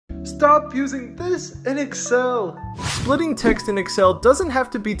Stop using this in Excel. Splitting text in Excel doesn't have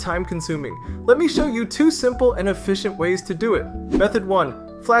to be time consuming. Let me show you 2 simple and efficient ways to do it. Method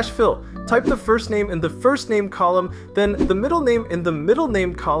 1. Flash fill. Type the first name in the first name column, then the middle name in the middle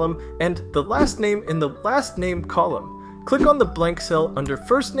name column, and the last name in the last name column. Click on the blank cell under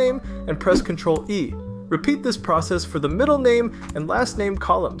first name and press Ctrl E. Repeat this process for the middle name and last name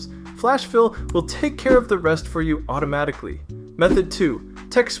columns. Flash fill will take care of the rest for you automatically. Method 2.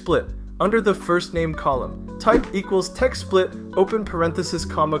 Text split. Under the first name column, type equals text split, open parenthesis,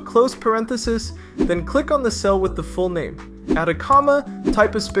 comma, close parenthesis, then click on the cell with the full name. Add a comma,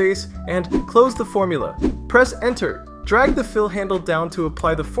 type a space, and close the formula. Press enter. Drag the fill handle down to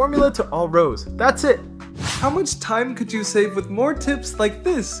apply the formula to all rows. That's it! How much time could you save with more tips like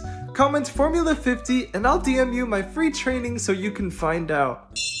this? Comment Formula 50 and I'll DM you my free training so you can find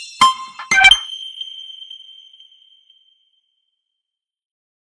out.